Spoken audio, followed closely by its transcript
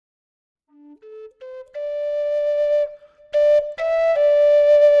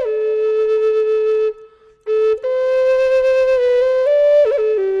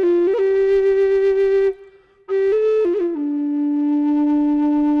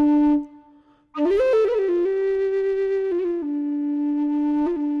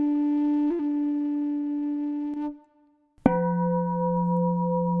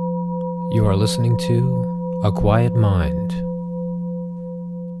are listening to A Quiet Mind.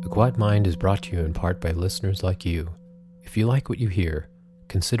 A Quiet Mind is brought to you in part by listeners like you. If you like what you hear,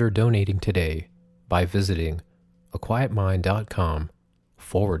 consider donating today by visiting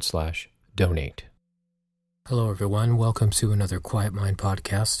aquietmind.com/donate. Hello everyone, welcome to another Quiet Mind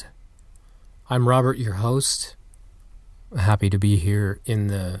podcast. I'm Robert, your host. Happy to be here in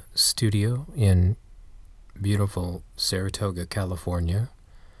the studio in beautiful Saratoga, California.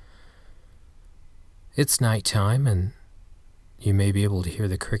 It's nighttime and you may be able to hear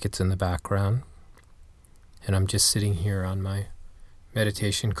the crickets in the background. And I'm just sitting here on my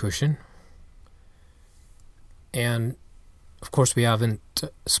meditation cushion. And of course we haven't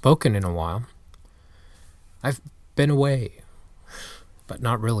spoken in a while. I've been away, but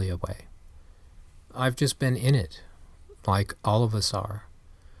not really away. I've just been in it, like all of us are.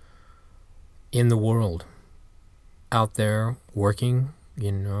 In the world, out there working,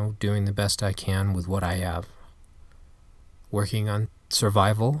 doing the best I can with what I have. Working on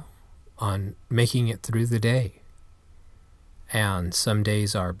survival, on making it through the day. And some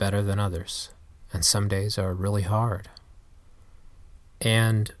days are better than others, and some days are really hard.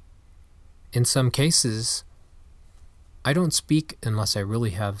 And in some cases, I don't speak unless I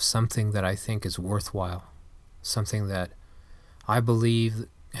really have something that I think is worthwhile, something that I believe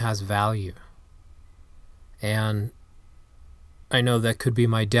has value. And I know that could be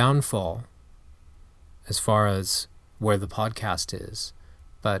my downfall as far as where the podcast is,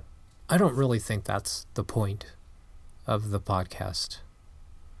 but I don't really think that's the point of the podcast.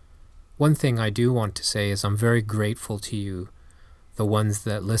 One thing I do want to say is I'm very grateful to you, the ones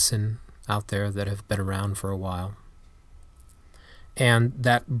that listen out there that have been around for a while. And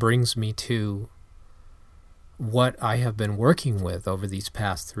that brings me to what I have been working with over these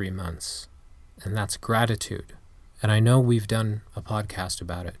past 3 months, and that's gratitude. And I know we've done a podcast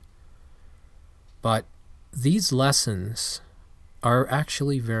about it. But these lessons are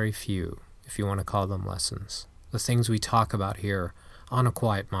actually very few, if you want to call them lessons. The things we talk about here on A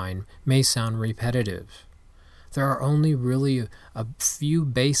Quiet Mind may sound repetitive. There are only really a few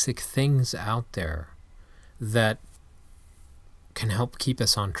basic things out there that can help keep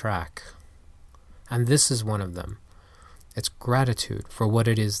us on track. And this is one of them. It's gratitude for what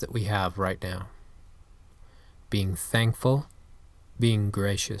it is that we have right now. Being thankful, being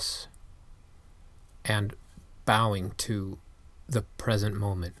gracious, and bowing to the present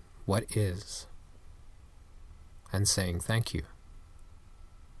moment, what is, and saying thank you.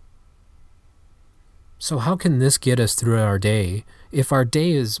 So how can this get us through our day if our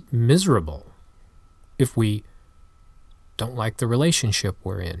day is miserable? If we don't like the relationship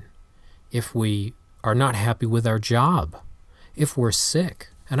we're in? If we are not happy with our job? If we're sick?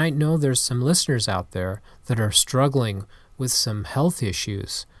 And I know there's some listeners out there that are struggling with some health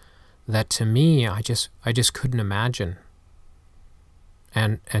issues that to me, I just couldn't imagine.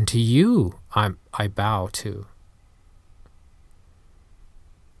 And to you, I bow to.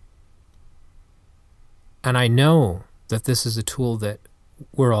 And I know that this is a tool that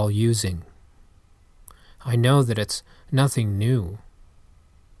we're all using. I know that it's nothing new.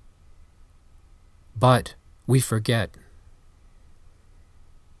 But we forget.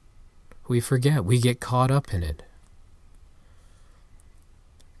 We get caught up in it.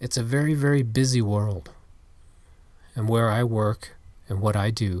 It's a very, very busy world. And where I work and what I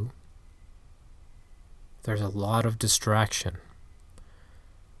do, there's a lot of distraction.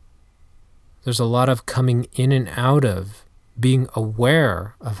 There's a lot of coming in and out of being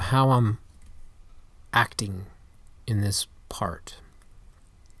aware of how I'm acting in this part.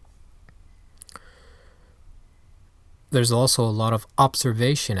 There's also a lot of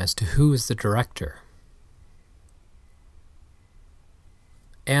observation as to who is the director.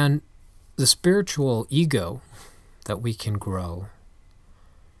 And the spiritual ego that we can grow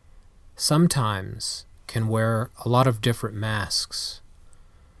sometimes can wear a lot of different masks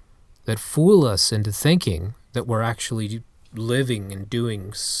that fool us into thinking that we're actually living and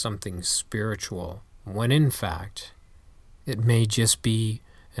doing something spiritual, when in fact, it may just be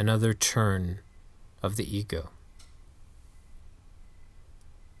another turn of the ego.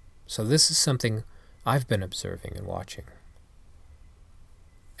 So this is something I've been observing and watching.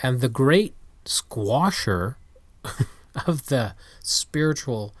 And the great squasher of the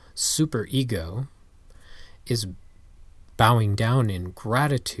spiritual superego is bowing down in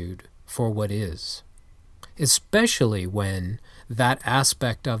gratitude for what is. Especially when that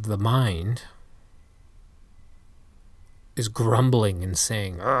aspect of the mind is grumbling and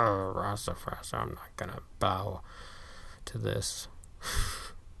saying, "Oh, Rastafari, I'm not going to bow to this.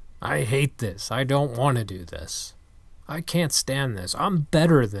 I hate this. I don't want to do this. I can't stand this. I'm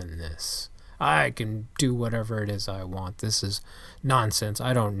better than this. I can do whatever it is I want. This is nonsense.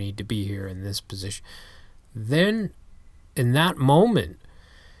 I don't need to be here in this position. Then, in that moment,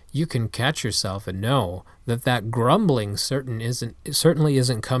 you can catch yourself and know that that grumbling certainly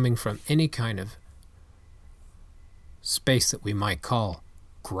isn't coming from any kind of space that we might call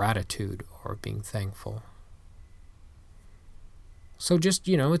gratitude or being thankful. So just,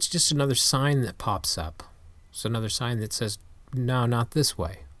 it's just another sign that pops up. It's another sign that says, no, not this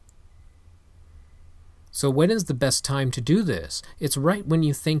way. So when is the best time to do this? It's right when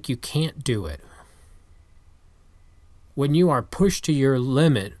you think you can't do it. When you are pushed to your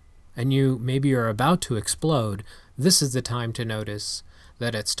limit and you maybe are about to explode, this is the time to notice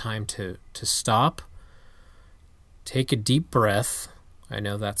that it's time to stop, take a deep breath. I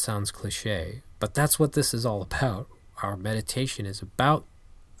know that sounds cliche, but that's what this is all about. Our meditation is about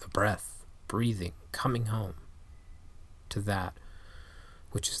the breath, breathing, coming home to that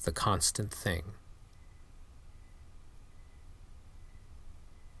which is the constant thing.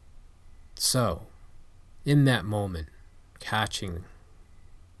 So, in that moment, catching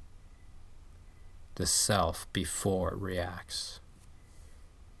the self before it reacts.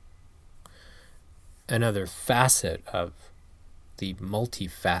 Another facet of the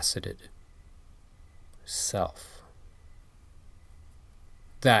multifaceted self.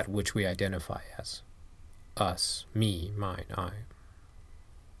 That which we identify as us, me, mine, I.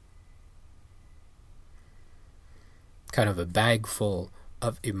 Kind of a bag full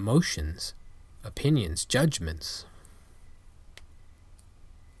of emotions, opinions, judgments,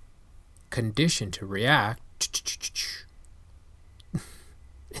 conditioned to react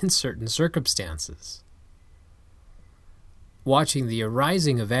in certain circumstances. Watching the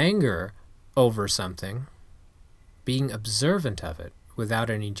arising of anger over something, being observant of it without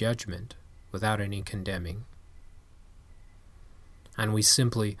any judgment, without any condemning. And we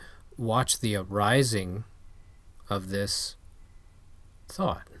simply watch the arising of this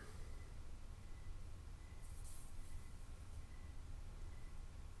thought.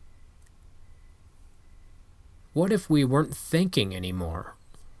 What if we weren't thinking anymore?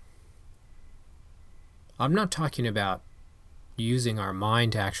 I'm not talking about using our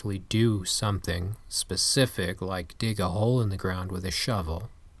mind to actually do something specific, like dig a hole in the ground with a shovel.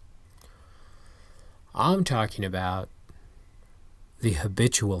 I'm talking about the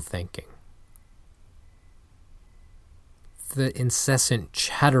habitual thinking. The incessant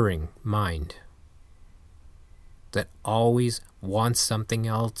chattering mind that always wants something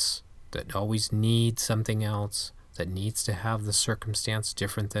else, that always needs something else, that needs to have the circumstance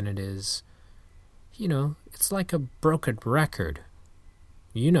different than it is. It's like a broken record.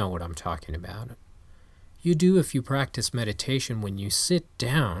 You know what I'm talking about. You do if you practice meditation when you sit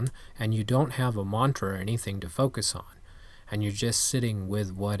down and you don't have a mantra or anything to focus on, and you're just sitting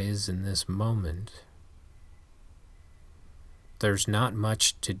with what is in this moment. There's not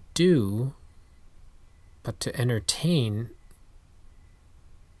much to do but to entertain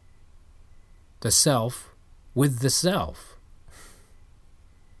the self with the self.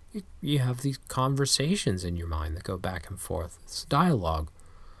 You have these conversations in your mind that go back and forth. It's dialogue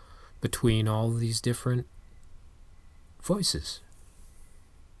between all these different voices.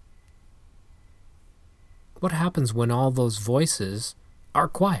 What happens when all those voices are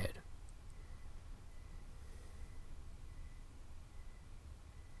quiet?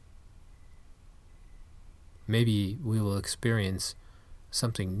 Maybe we will experience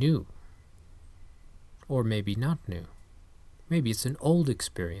something new. Or maybe not new. Maybe it's an old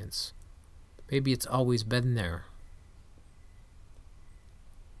experience. Maybe it's always been there.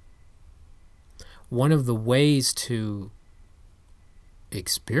 One of the ways to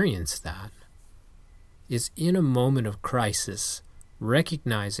experience that is in a moment of crisis,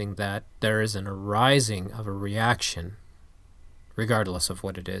 recognizing that there is an arising of a reaction, regardless of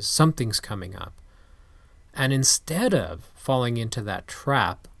what it is. Something's coming up. And instead of falling into that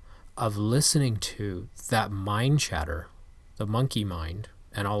trap of listening to that mind chatter, the monkey mind,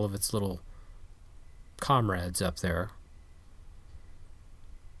 and all of its little comrades up there,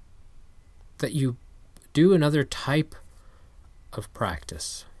 that you do another type of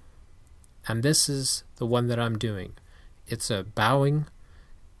practice. And this is the one that I'm doing. It's a bowing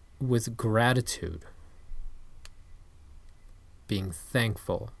with gratitude, being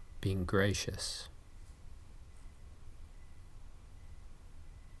thankful, being gracious.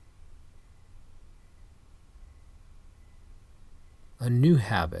 A new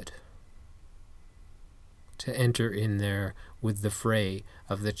habit to enter in there with the fray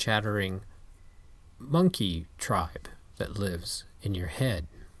of the chattering monkey tribe that lives in your head.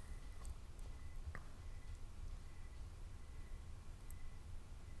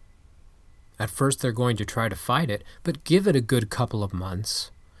 At first they're going to try to fight it, but give it a good couple of months,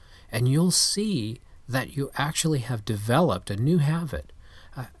 and you'll see that you actually have developed a new habit.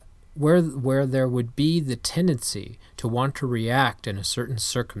 Where there would be the tendency to want to react in a certain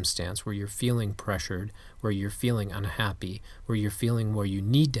circumstance where you're feeling pressured, where you're feeling unhappy, where you're feeling where you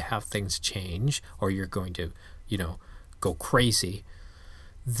need to have things change, or you're going to, go crazy,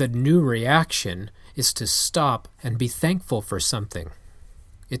 the new reaction is to stop and be thankful for something.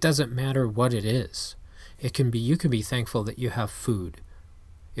 It doesn't matter what it is. You can be thankful that you have food.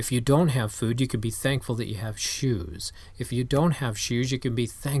 If you don't have food, you can be thankful that you have shoes. If you don't have shoes, you can be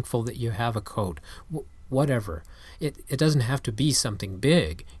thankful that you have a coat. Whatever. It doesn't have to be something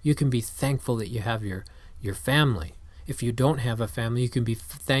big. You can be thankful that you have your family. If you don't have a family, you can be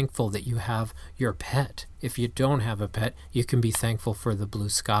thankful that you have your pet. If you don't have a pet, you can be thankful for the blue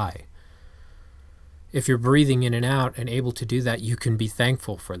sky. If you're breathing in and out and able to do that, you can be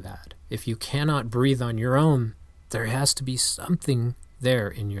thankful for that. If you cannot breathe on your own, there has to be something there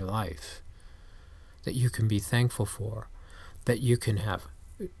in your life that you can be thankful for, that you can have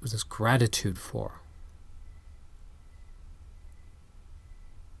this gratitude for.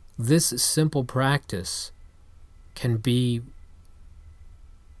 This simple practice can be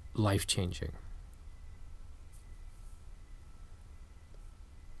life-changing.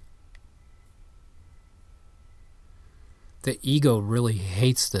 The ego really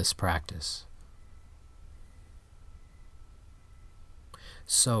hates this practice.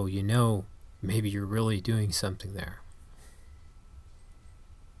 So maybe you're really doing something there.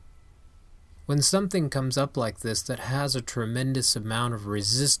 When something comes up like this that has a tremendous amount of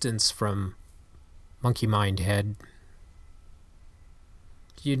resistance from monkey mind head,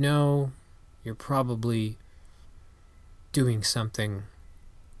 you're probably doing something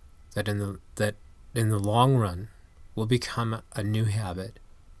that in the long run will become a new habit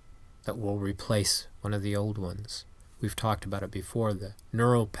that will replace one of the old ones. We've talked about it before. The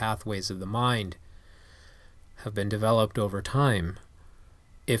neural pathways of the mind have been developed over time.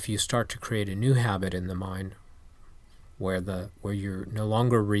 If you start to create a new habit in the mind where you're no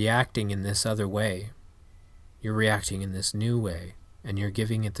longer reacting in this other way, you're reacting in this new way, and you're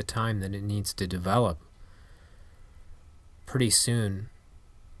giving it the time that it needs to develop, pretty soon,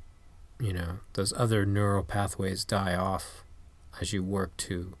 those other neural pathways die off as you work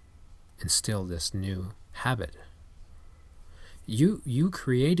to instill this new habit. You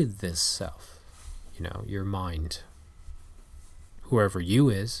created this self, your mind. Whoever you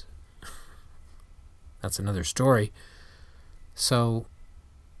is, that's another story. So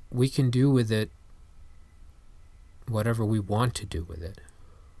we can do with it whatever we want to do with it.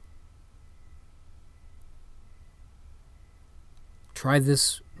 Try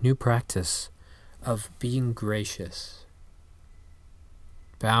this new practice of being gracious,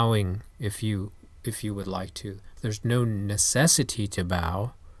 bowing if you would like to. There's no necessity to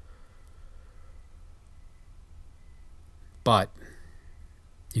bow, but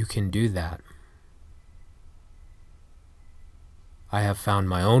you can do that. I have found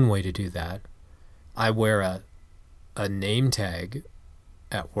my own way to do that. I wear a name tag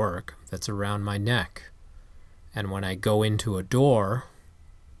at work that's around my neck. And when I go into a door,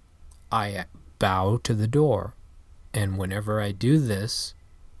 I bow to the door. And whenever I do this,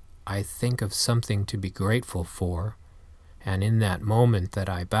 I think of something to be grateful for. And in that moment that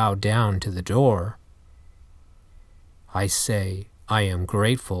I bow down to the door, I say, I am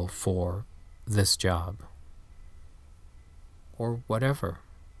grateful for this job. Or whatever.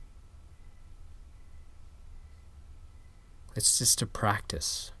 It's just a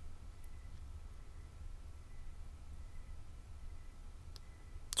practice.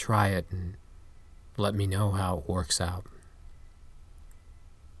 Try it and let me know how it works out.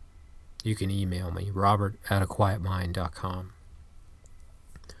 You can email me, robert@aquietmind.com.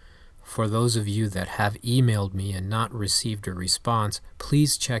 For those of you that have emailed me and not received a response,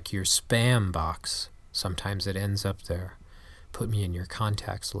 please check your spam box. Sometimes it ends up there. Put me in your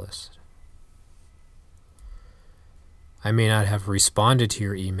contacts list. I may not have responded to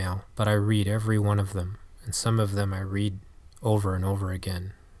your email, but I read every one of them, and some of them I read over and over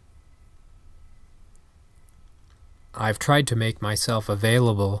again. I've tried to make myself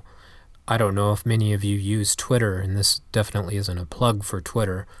available. I don't know if many of you use Twitter, and this definitely isn't a plug for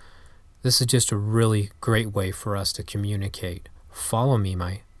Twitter. This is just a really great way for us to communicate. Follow me.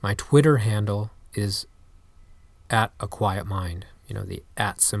 My Twitter handle is @aquietmind. The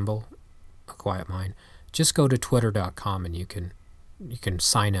 @ symbol, A Quiet Mind. Just go to twitter.com and you can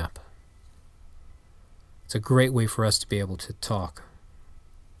sign up. It's a great way for us to be able to talk.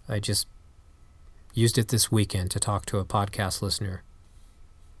 I just used it this weekend to talk to a podcast listener.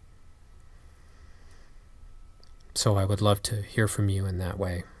 So I would love to hear from you in that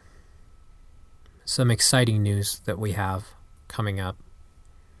way. Some exciting news that we have coming up.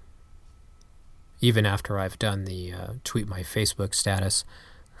 Even after I've done the Tweet My Facebook Status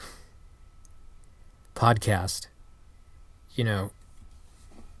podcast, you know,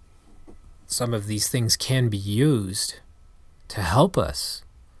 some of these things can be used to help us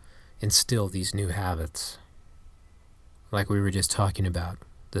instill these new habits. Like we were just talking about,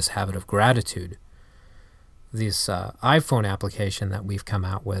 this habit of gratitude. This iPhone application that we've come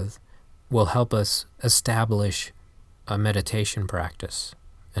out with will help us establish a meditation practice.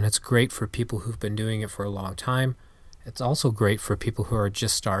 And it's great for people who've been doing it for a long time. It's also great for people who are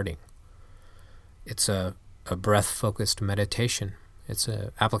just starting. It's a breath-focused meditation. It's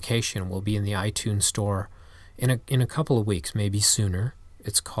an application. Will be in the iTunes store in a couple of weeks, maybe sooner.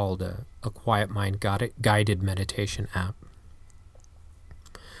 It's called a Quiet Mind Guided Meditation app.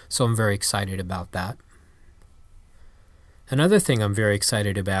 So I'm very excited about that. Another thing I'm very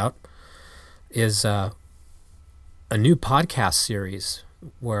excited about is a new podcast series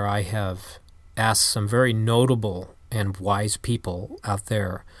where I have asked some very notable and wise people out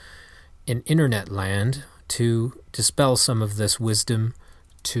there in internet land to dispel some of this wisdom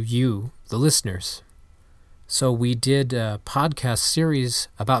to you, the listeners. So we did a podcast series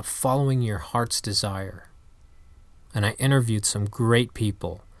about following your heart's desire. And I interviewed some great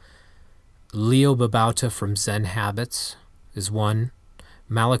people. Leo Babauta from Zen Habits is one.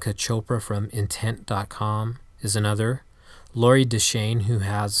 Malika Chopra from Intent.com is another. Lori Deshane, who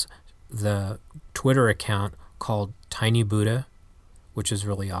has the Twitter account called Tiny Buddha, which is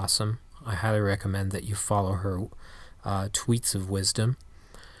really awesome. I highly recommend that you follow her tweets of wisdom.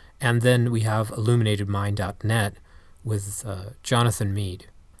 And then we have IlluminatedMind.net with Jonathan Mead,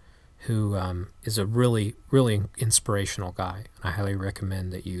 who is a really, really inspirational guy. I highly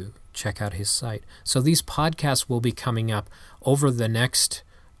recommend that you check out his site. So these podcasts will be coming up over the next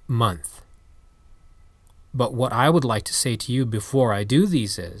month. But what I would like to say to you before I do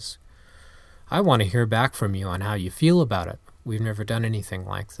these is, I want to hear back from you on how you feel about it. We've never done anything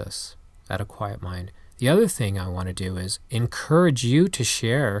like this at A Quiet Mind. The other thing I want to do is encourage you to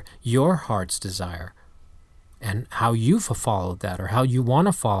share your heart's desire and how you've followed that, or how you want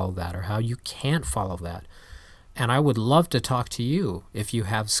to follow that, or how you can't follow that. And I would love to talk to you. If you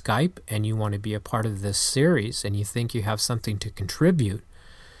have Skype and you want to be a part of this series and you think you have something to contribute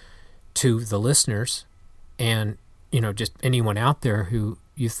to the listeners, and just anyone out there who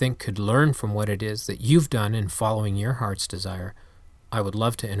you think could learn from what it is that you've done in following your heart's desire, I would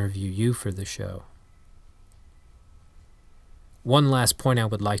love to interview you for the show. One last point I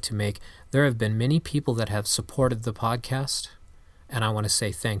would like to make. There have been many people that have supported the podcast, and I want to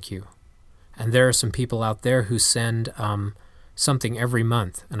say thank you. And there are some people out there who send something every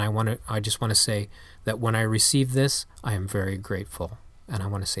month, and I just want to say that when I receive this, I am very grateful, and I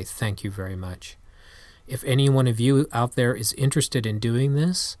want to say thank you very much. If any one of you out there is interested in doing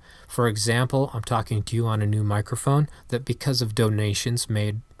this, for example, I'm talking to you on a new microphone, that because of donations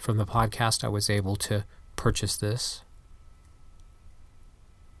made from the podcast, I was able to purchase this.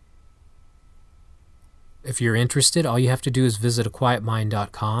 If you're interested, all you have to do is visit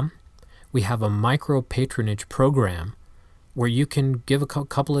aquietmind.com. We have a micro-patronage program where you can give a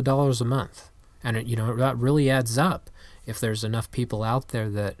couple of dollars a month. And that really adds up if there's enough people out there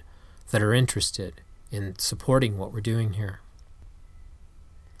that are interested in supporting what we're doing here.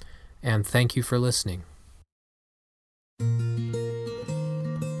 And thank you for listening.